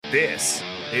This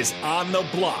is On the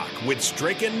Block with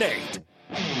Strick and Nate.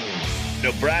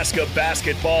 Nebraska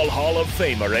Basketball Hall of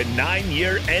Famer and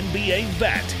 9-year NBA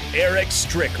vet, Eric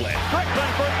Strickland.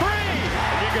 Strickland for three!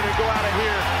 And you're going to go out of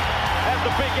here as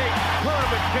the Big 8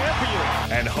 tournament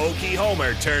champion. And Hokie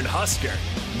Homer turned Husker,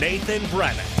 Nathan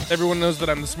Brennan. Everyone knows that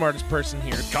I'm the smartest person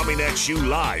here. Coming at you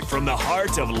live from the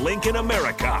heart of Lincoln,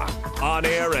 America. On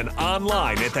air and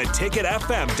online at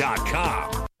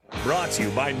theticketfm.com. Brought to you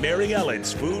by Mary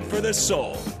Ellen's Food for the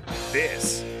Soul.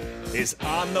 This is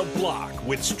On the Block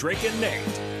with Strick and Nate.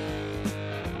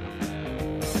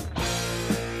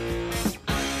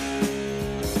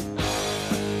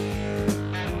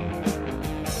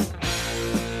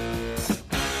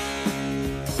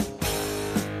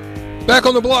 Back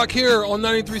on the block here on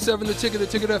 93.7 The Ticket,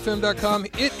 theticketfm.com.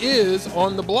 It is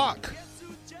On the Block.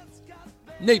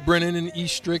 Nate Brennan and E.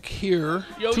 Strick here.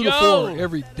 2 to 4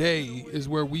 every day is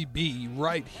where we be,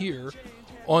 right here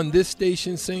on this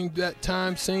station, same bat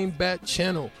time, same bat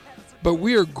channel. But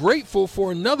we are grateful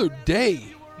for another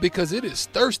day because it is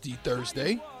Thirsty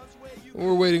Thursday.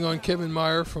 We're waiting on Kevin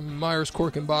Meyer from Meyer's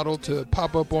Cork and Bottle to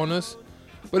pop up on us.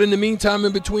 But in the meantime,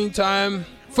 in between time,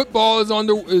 football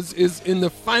is in the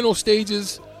final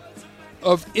stages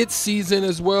of its season,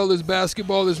 as well as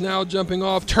basketball is now jumping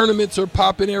off. Tournaments are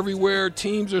popping everywhere.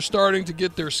 Teams are starting to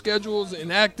get their schedules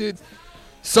enacted.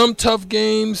 Some tough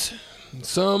games,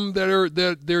 some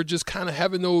that they're just kind of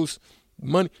having those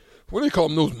money. What do they call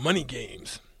them? Those money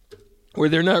games, where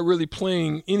they're not really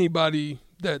playing anybody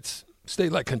that's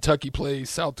state like Kentucky plays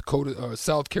South Dakota or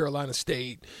South Carolina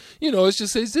State. You know, it's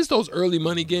just those early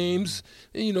money games.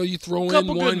 You know, you throw in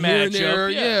one here and there.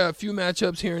 Yeah, a few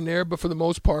matchups here and there, but for the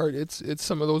most part, it's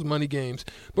some of those money games.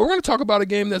 But we're going to talk about a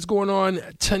game that's going on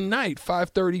tonight,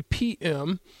 5:30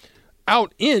 p.m.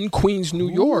 out in Queens, New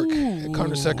York, at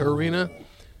Carnesecca Arena.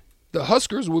 The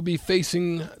Huskers will be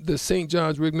facing the St.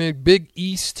 John's Rigman Big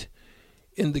East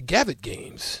in the Gavitt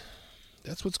games.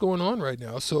 That's what's going on right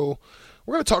now. So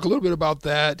we're going to talk a little bit about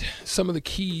that, some of the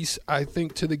keys, I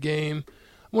think, to the game.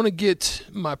 I want to get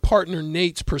my partner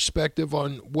Nate's perspective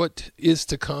on what is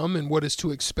to come and what is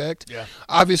to expect. Yeah.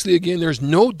 Obviously, again, there's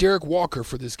no Derek Walker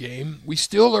for this game. We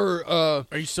still are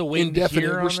you still waiting indefinite. To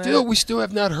hear on that? We still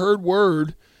have not heard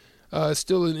word.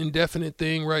 Still an indefinite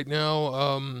thing right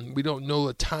now. We don't know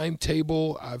a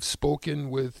timetable. I've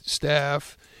spoken with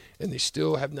staff, and they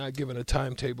still have not given a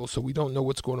timetable, so we don't know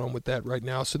what's going on with that right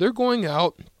now. So they're going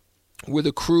out with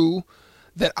a crew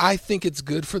that I think it's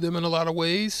good for them in a lot of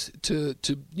ways to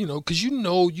you know, because you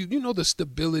know the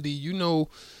stability, you know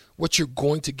what you're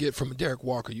going to get from Derek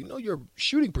Walker. You know your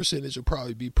shooting percentage will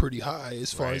probably be pretty high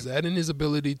as far as that, and his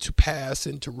ability to pass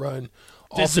and to run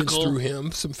offense through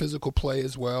him, some physical play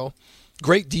as well.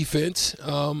 Great defense.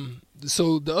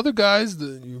 So the other guys,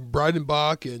 the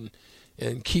Breidenbach and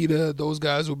Keita, those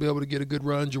guys will be able to get a good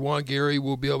run. Jawan Gary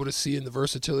will be able to see in the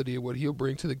versatility of what he'll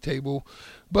bring to the table.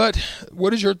 But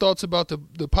what is your thoughts about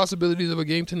the possibilities of a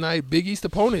game tonight? Big East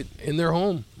opponent in their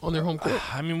home, on their home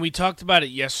court. I mean, we talked about it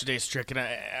yesterday, Strick, and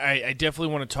I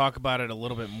definitely want to talk about it a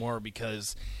little bit more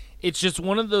because it's just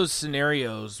one of those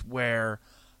scenarios where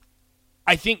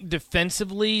I think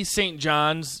defensively, St.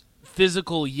 John's,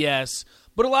 physical, yes,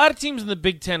 but a lot of teams in the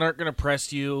Big Ten aren't going to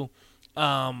press you.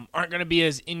 Aren't going to be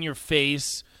as in your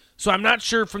face. So I'm not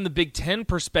sure from the Big Ten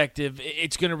perspective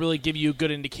it's going to really give you a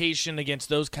good indication against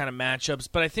those kind of matchups.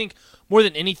 But I think more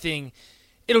than anything,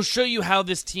 it'll show you how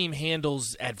this team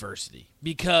handles adversity.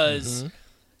 Because,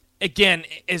 again,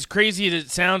 as crazy as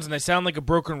it sounds, and I sound like a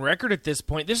broken record at this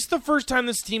point, this is the first time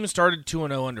this team has started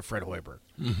 2-0 under Fred Hoiberg.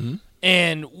 Mm-hmm.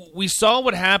 And we saw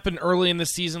what happened early in the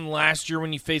season last year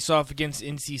when you face off against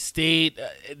NC State.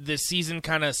 The season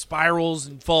kind of spirals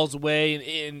and falls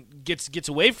away and gets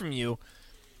away from you.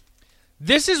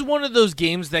 This is one of those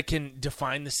games that can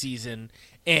define the season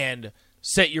and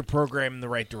set your program in the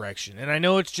right direction. And I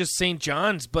know it's just St.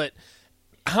 John's, but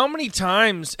how many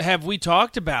times have we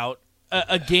talked about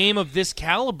a game of this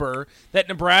caliber that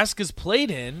Nebraska's played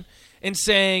in and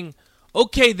saying,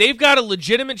 okay, they've got a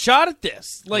legitimate shot at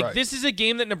this. This is a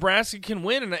game that Nebraska can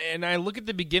win. And I look at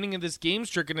the beginning of this game,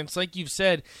 Strick, and it's like you've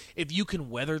said, if you can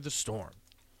weather the storm.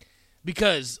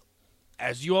 Because,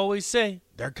 as you always say,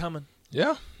 they're coming.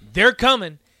 Yeah. They're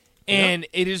coming. And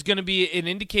it is going to be an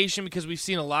indication because we've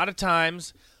seen a lot of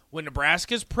times when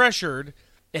Nebraska's pressured,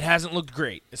 it hasn't looked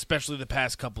great, especially the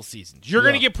past couple seasons. You're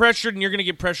going to get pressured, and you're going to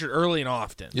get pressured early and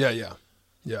often. Yeah.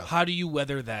 Yeah. How do you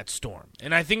weather that storm?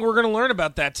 And I think we're going to learn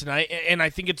about that tonight, and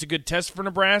I think it's a good test for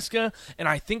Nebraska, and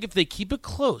I think if they keep it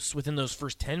close within those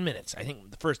first 10 minutes, I think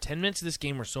the first 10 minutes of this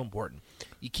game are so important.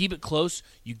 You keep it close,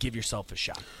 you give yourself a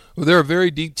shot. Well, they're a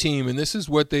very deep team, and this is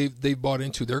what they've bought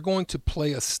into. They're going to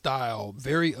play a style,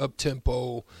 very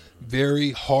up-tempo,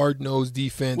 very hard-nosed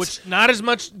defense. Which not as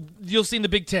much you'll see in the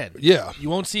Big Ten. Yeah. You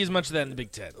won't see as much of that in the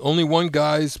Big Ten. Only one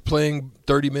guy's playing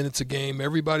 30 minutes a game.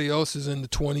 Everybody else is in the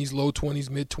 20s, low 20s,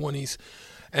 mid-20s.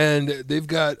 And they've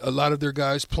got a lot of their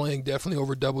guys playing definitely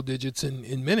over double digits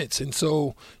in minutes. And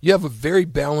so you have a very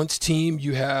balanced team.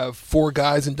 You have 4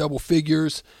 guys in double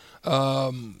figures.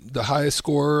 The highest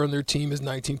scorer on their team is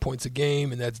 19 points a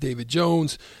game, and that's David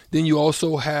Jones. Then you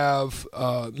also have,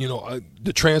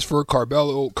 the transfer,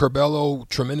 Carbello,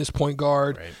 tremendous point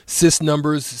guard. Right. Assist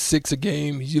numbers, 6 a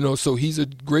game. So he's a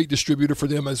great distributor for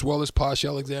them, as well as Posh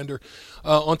Alexander.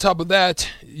 On top of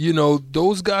that,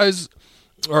 those guys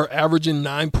are averaging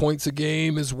 9 points a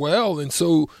game as well, and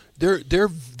so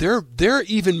they're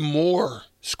even more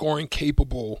scoring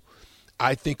capable,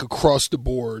 I think, across the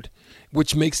board,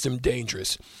 which makes them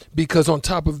dangerous. Because on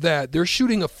top of that, they're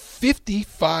shooting a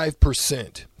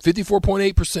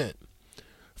 54.8%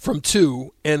 from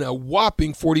 2 and a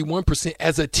whopping 41%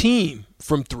 as a team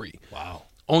from 3. Wow.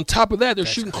 On top of that, they're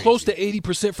shooting close to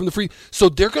 80% from the free. So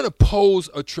they're going to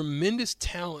pose a tremendous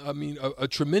talent. I mean, a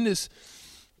tremendous,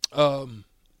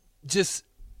 just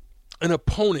an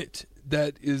opponent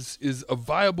that is a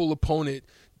viable opponent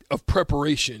of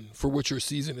preparation for what your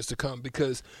season is to come,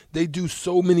 because they do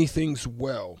so many things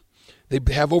well. They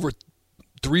have over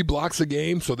 3 blocks a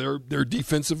game, so they're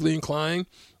defensively inclined.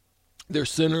 Their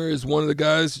center is one of the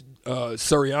guys,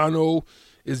 Soriano,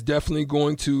 is definitely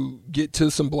going to get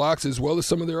to some blocks, as well as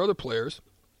some of their other players.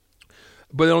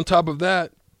 But on top of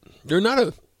that, they're not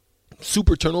a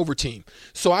super turnover team.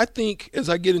 So I think as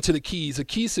I get into the keys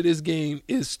to this game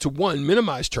is to, one,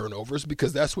 minimize turnovers,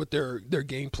 because that's what their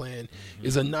game plan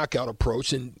is, a knockout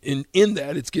approach. And in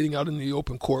that, it's getting out in the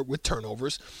open court with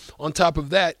turnovers. On top of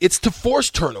that, it's to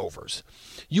force turnovers.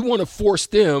 You want to force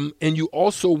them, and you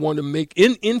also want to make,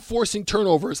 in forcing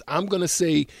turnovers, I'm going to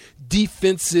say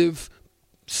defensive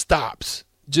stops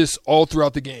just all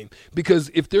throughout the game. Because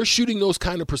if they're shooting those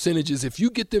kind of percentages, if you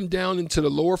get them down into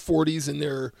the lower 40s and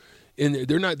they're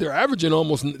averaging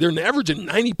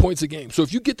 90 points a game. So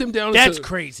if you get them down, that's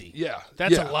crazy. Yeah,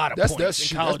 that's a lot of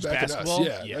points in college basketball.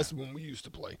 Yeah, that's when we used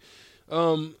to play.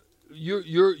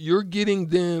 You're getting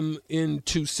them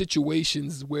into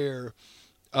situations where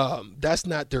that's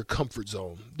not their comfort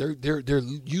zone. They're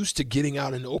used to getting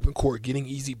out in the open court, getting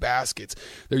easy baskets.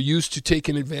 They're used to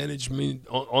taking advantage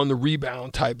on the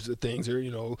rebound types of things.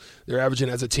 They're averaging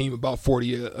as a team about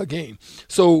 40 a game.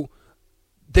 So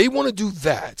they want to do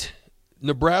that.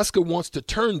 Nebraska wants to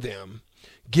turn them,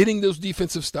 getting those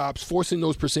defensive stops, forcing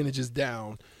those percentages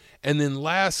down. And then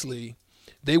lastly,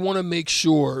 they want to make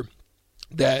sure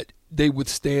that they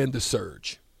withstand the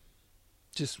surge.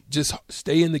 Just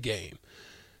stay in the game.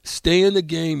 Stay in the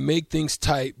game, make things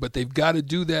tight, but they've got to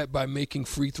do that by making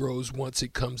free throws once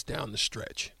it comes down the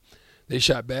stretch. They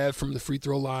shot bad from the free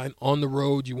throw line. On the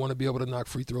road, you want to be able to knock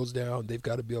free throws down. They've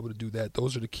got to be able to do that.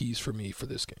 Those are the keys for me for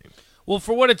this game. Well,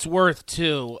 for what it's worth,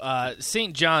 too,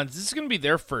 St. John's, this is going to be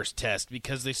their first test,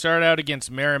 because they started out against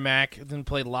Merrimack, then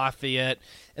played Lafayette,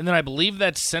 and then I believe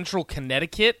that's Central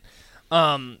Connecticut.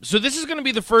 So this is going to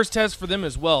be the first test for them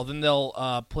as well. Then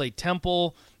they'll play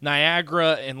Temple,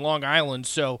 Niagara, and Long Island.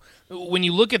 So when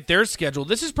you look at their schedule,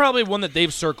 this is probably one that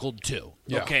they've circled too.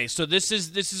 Yeah. Okay, so this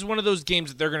is one of those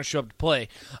games that they're going to show up to play.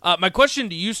 My question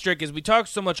to you, Strick, is we talk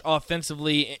so much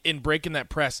offensively in breaking that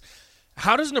press.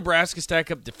 How does Nebraska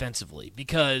stack up defensively?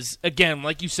 Because, again,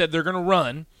 like you said, they're going to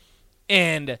run,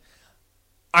 and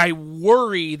I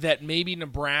worry that maybe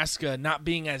Nebraska, not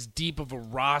being as deep of a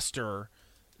roster,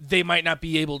 they might not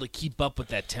be able to keep up with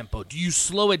that tempo. Do you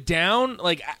slow it down?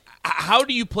 Like, how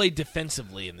do you play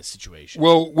defensively in this situation?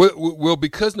 Well,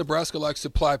 because Nebraska likes to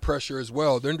apply pressure as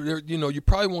well, they're you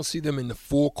probably won't see them in the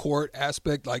full court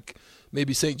aspect like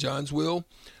maybe St. John's will.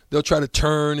 They'll try to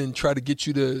turn and try to get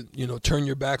you to, turn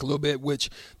your back a little bit, which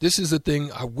this is the thing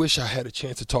I wish I had a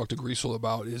chance to talk to Griesel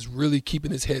about, is really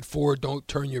keeping his head forward. Don't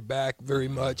turn your back very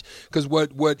much, because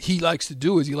what he likes to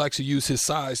do is he likes to use his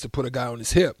size to put a guy on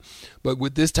his hip. But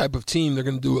with this type of team, they're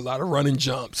going to do a lot of running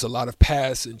jumps, a lot of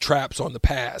pass and traps on the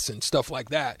pass and stuff like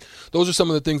that. Those are some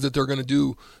of the things that they're going to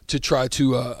do to try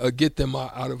to get them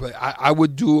out of it. I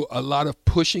would do a lot of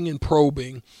pushing and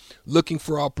probing looking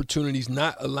for opportunities,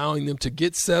 not allowing them to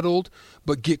get settled,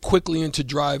 but get quickly into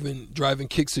drive and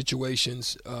kick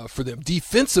situations for them.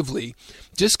 Defensively,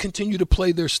 just continue to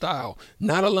play their style,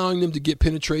 not allowing them to get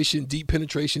deep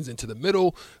penetrations into the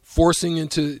middle, forcing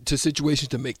into situations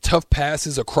to make tough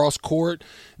passes across court.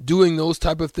 Doing those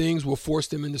type of things will force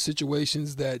them into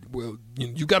situations that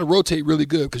you got to rotate really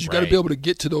good, because you got to be able to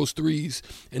get to those threes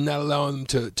and not allowing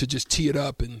them to just tee it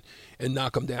up and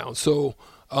knock them down. So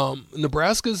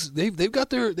Nebraska's they've got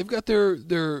their they got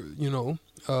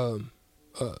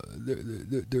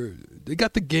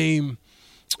the game.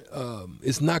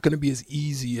 It's not going to be as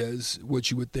easy as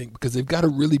what you would think, because they've got to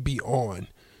really be on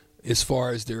as far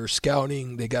as their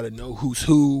scouting. They got to know who's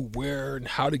who, where, and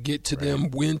how to get to them,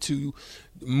 when to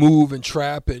move and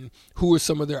trap, and who are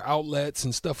some of their outlets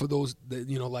and stuff of those,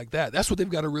 like that. That's what they've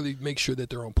got to really make sure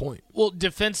that they're on point. Well,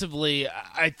 defensively,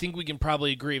 I think we can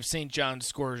probably agree if St. John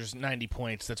scores 90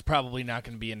 points, that's probably not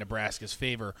going to be in Nebraska's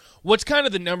favor. What's kind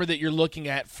of the number that you're looking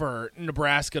at for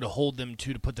Nebraska to hold them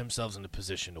to put themselves in a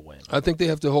position to win? I think they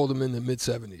have to hold them in the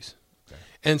mid-70s.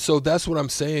 And so that's what I'm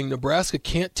saying. Nebraska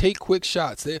can't take quick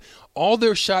shots. All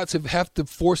their shots have to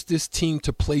force this team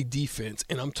to play defense,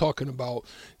 and I'm talking about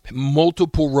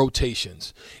multiple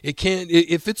rotations. It can't.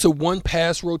 If it's a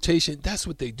one-pass rotation, that's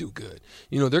what they do good.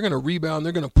 They're going to rebound,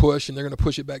 they're going to push, and they're going to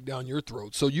push it back down your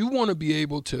throat. So you want to be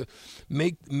able to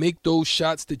make those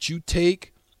shots that you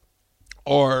take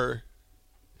are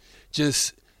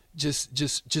just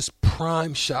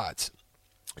prime shots,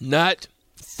 not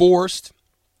forced.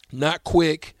 Not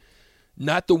quick,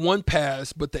 not the one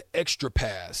pass, but the extra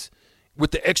pass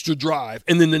with the extra drive,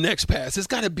 and then the next pass. It's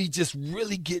got to be just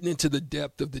really getting into the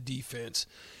depth of the defense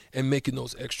and making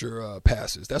those extra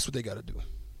passes. That's what they got to do.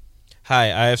 Hi,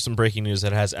 I have some breaking news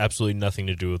that has absolutely nothing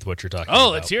to do with what you're talking about.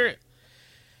 Oh, let's hear it.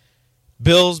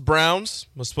 Bills-Browns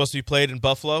was supposed to be played in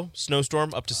Buffalo.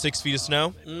 Snowstorm, up to 6 feet of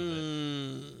snow.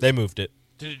 They moved it.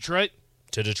 To Detroit?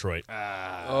 To Detroit.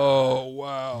 Oh,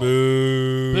 wow.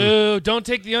 Boo. Boo. Don't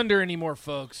take the under anymore,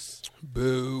 folks.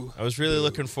 Boo. I was really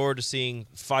looking forward to seeing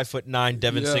 5'9"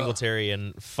 Devin Singletary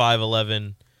and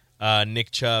 5'11"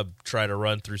 Nick Chubb try to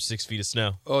run through 6 feet of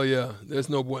snow. Oh, yeah. There's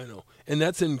no bueno. And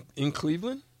that's in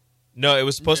Cleveland? No, it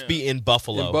was supposed to be in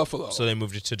Buffalo. In Buffalo. So they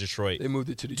moved it to Detroit. They moved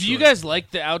it to Detroit. Do you guys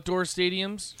like the outdoor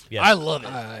stadiums? Yes. I love it.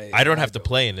 I don't have to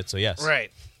play in it, so yes.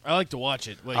 Right. I like to watch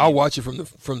it. I'll watch it from my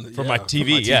TV, from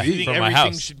my from house.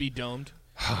 house. Should be domed?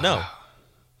 No.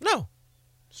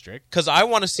 Strict? Because I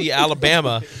want to see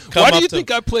Alabama come Why up do you to, think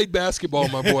I played basketball,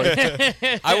 my boy?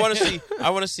 I want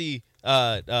to see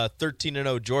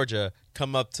 13-0 Georgia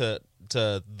come up to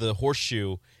the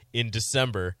Horseshoe in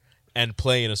December and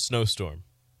play in a snowstorm.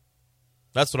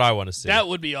 That's what I want to see. That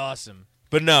would be awesome.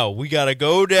 But no, we got to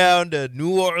go down to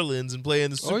New Orleans and play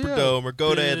in the Superdome, or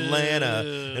go to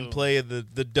Atlanta and play in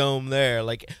the Dome there.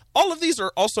 Like, all of these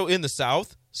are also in the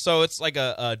South, so it's like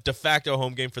a de facto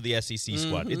home game for the SEC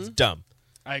squad. It's dumb.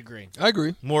 I agree.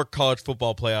 More college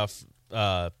football playoff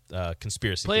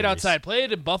conspiracy Play it theories. outside. Play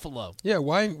it in Buffalo. Yeah,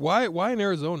 why in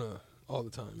Arizona all the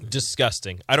time? Man?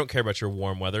 Disgusting. I don't care about your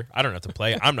warm weather. I don't have to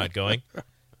play. I'm not going.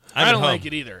 I don't like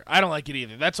it either.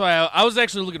 That's why I was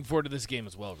actually looking forward to this game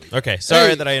as well. Rico. Okay,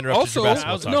 sorry that I interrupted your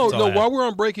basketball talk. No, while we're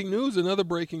on breaking news, another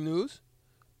breaking news.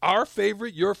 Your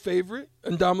favorite,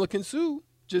 Ndamukong Suh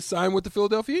just signed with the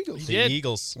Philadelphia Eagles. The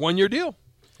Eagles. 1-year deal.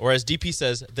 Or as DP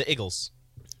says, the Eagles.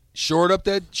 Short up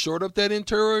that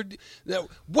interior.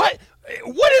 What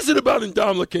is it about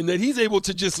Ndamukong that he's able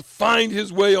to just find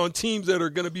his way on teams that are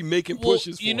going to be making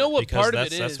pushes for you know him? what Because part of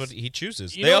it is? that's what he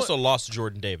chooses. They also lost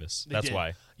Jordan Davis. That's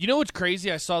why. You know what's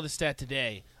crazy? I saw the stat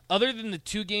today. Other than the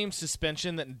 2-game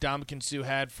suspension that Ndamukong Suh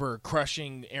had for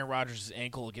crushing Aaron Rodgers'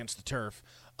 ankle against the turf,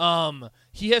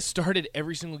 he has started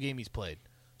every single game he's played.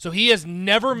 So he has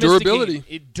never missed a game.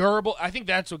 Durable. I think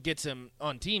that's what gets him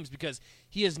on teams, because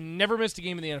he has never missed a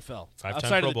game in the NFL. 5-time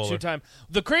outside Pro of the Bowler. 2-time.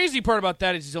 The crazy part about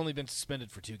that is he's only been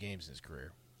suspended for 2 games in his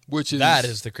career. Which is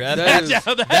That's the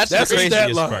that's craziest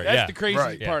stat line. part. That's the craziest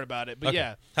Right. part about it. But Okay.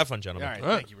 yeah. Have fun, gentlemen. All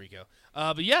right. Thank you, Rico.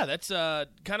 But yeah, that's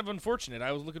kind of unfortunate.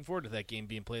 I was looking forward to that game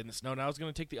being played in the snow, and I was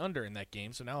going to take the under in that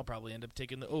game, so now I'll probably end up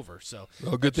taking the over. So,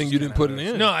 well, good thing you didn't put it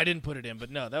in. No, I didn't put it in, but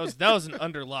no, that was an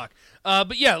under lock.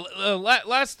 But yeah,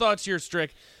 last thoughts here,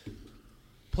 Strick.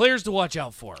 Players to watch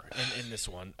out for in this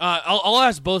one. I'll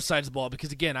ask both sides of the ball,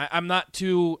 because again, I'm not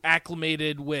too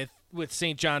acclimated with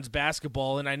St. John's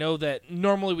basketball, and I know that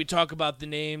normally we talk about the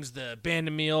names, the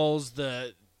Bandameals,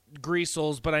 the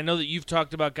Greasels, but I know that you've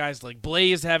talked about guys like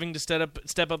Blaze having to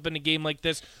step up in a game like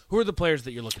this. Who are the players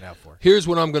that you're looking out for? Here's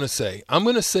what I'm going to say. I'm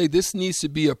going to say this needs to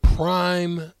be a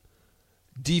prime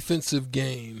defensive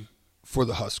game for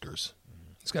the Huskers.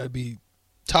 It's got to be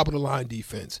top-of-the-line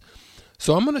defense.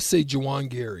 So I'm going to say Juwan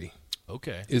Gary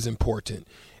is important.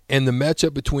 And the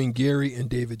matchup between Gary and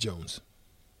David Jones.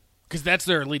 Because that's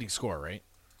their leading scorer, right?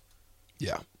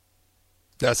 Yeah.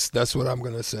 That's what I'm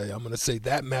going to say. I'm going to say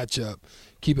that matchup.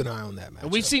 Keep an eye on that matchup.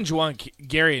 And we've seen Juwan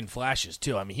Gary in flashes,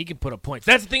 too. I mean, he can put up points.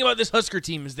 That's the thing about this Husker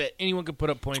team is that anyone can put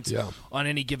up points on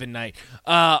any given night.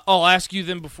 I'll ask you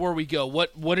then before we go,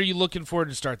 what are you looking for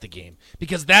to start the game?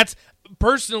 Because that's,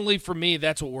 personally for me,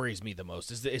 that's what worries me the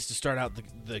most is to start out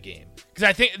the game. Because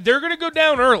I think they're going to go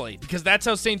down early because that's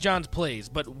how St. John's plays.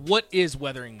 But what is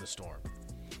weathering the storm?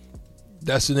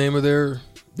 That's the name of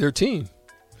their team.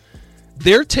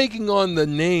 They're taking on the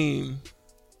name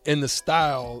and the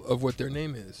style of what their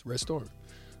name is, Red Storm,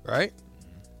 right?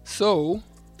 So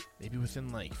maybe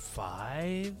within like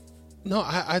 5? No,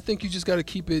 I think you just got to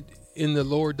keep it in the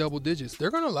lower double digits.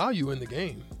 They're going to allow you in the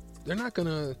game. They're not going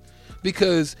to –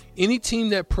 because any team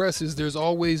that presses, there's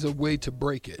always a way to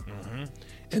break it. Mm-hmm.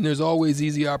 And there's always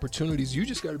easy opportunities. You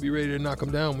just got to be ready to knock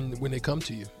them down when they come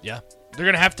to you. Yeah. They're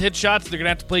going to have to hit shots. They're going to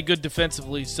have to play good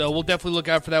defensively. So we'll definitely look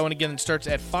out for that one again. It starts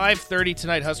at 5:30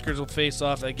 tonight. Huskers will face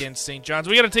off against St. John's.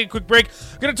 We got to take a quick break.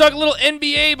 We're going to talk a little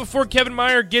NBA before Kevin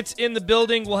Meyer gets in the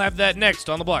building. We'll have that next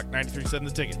on The Block. 93.7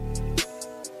 The Ticket.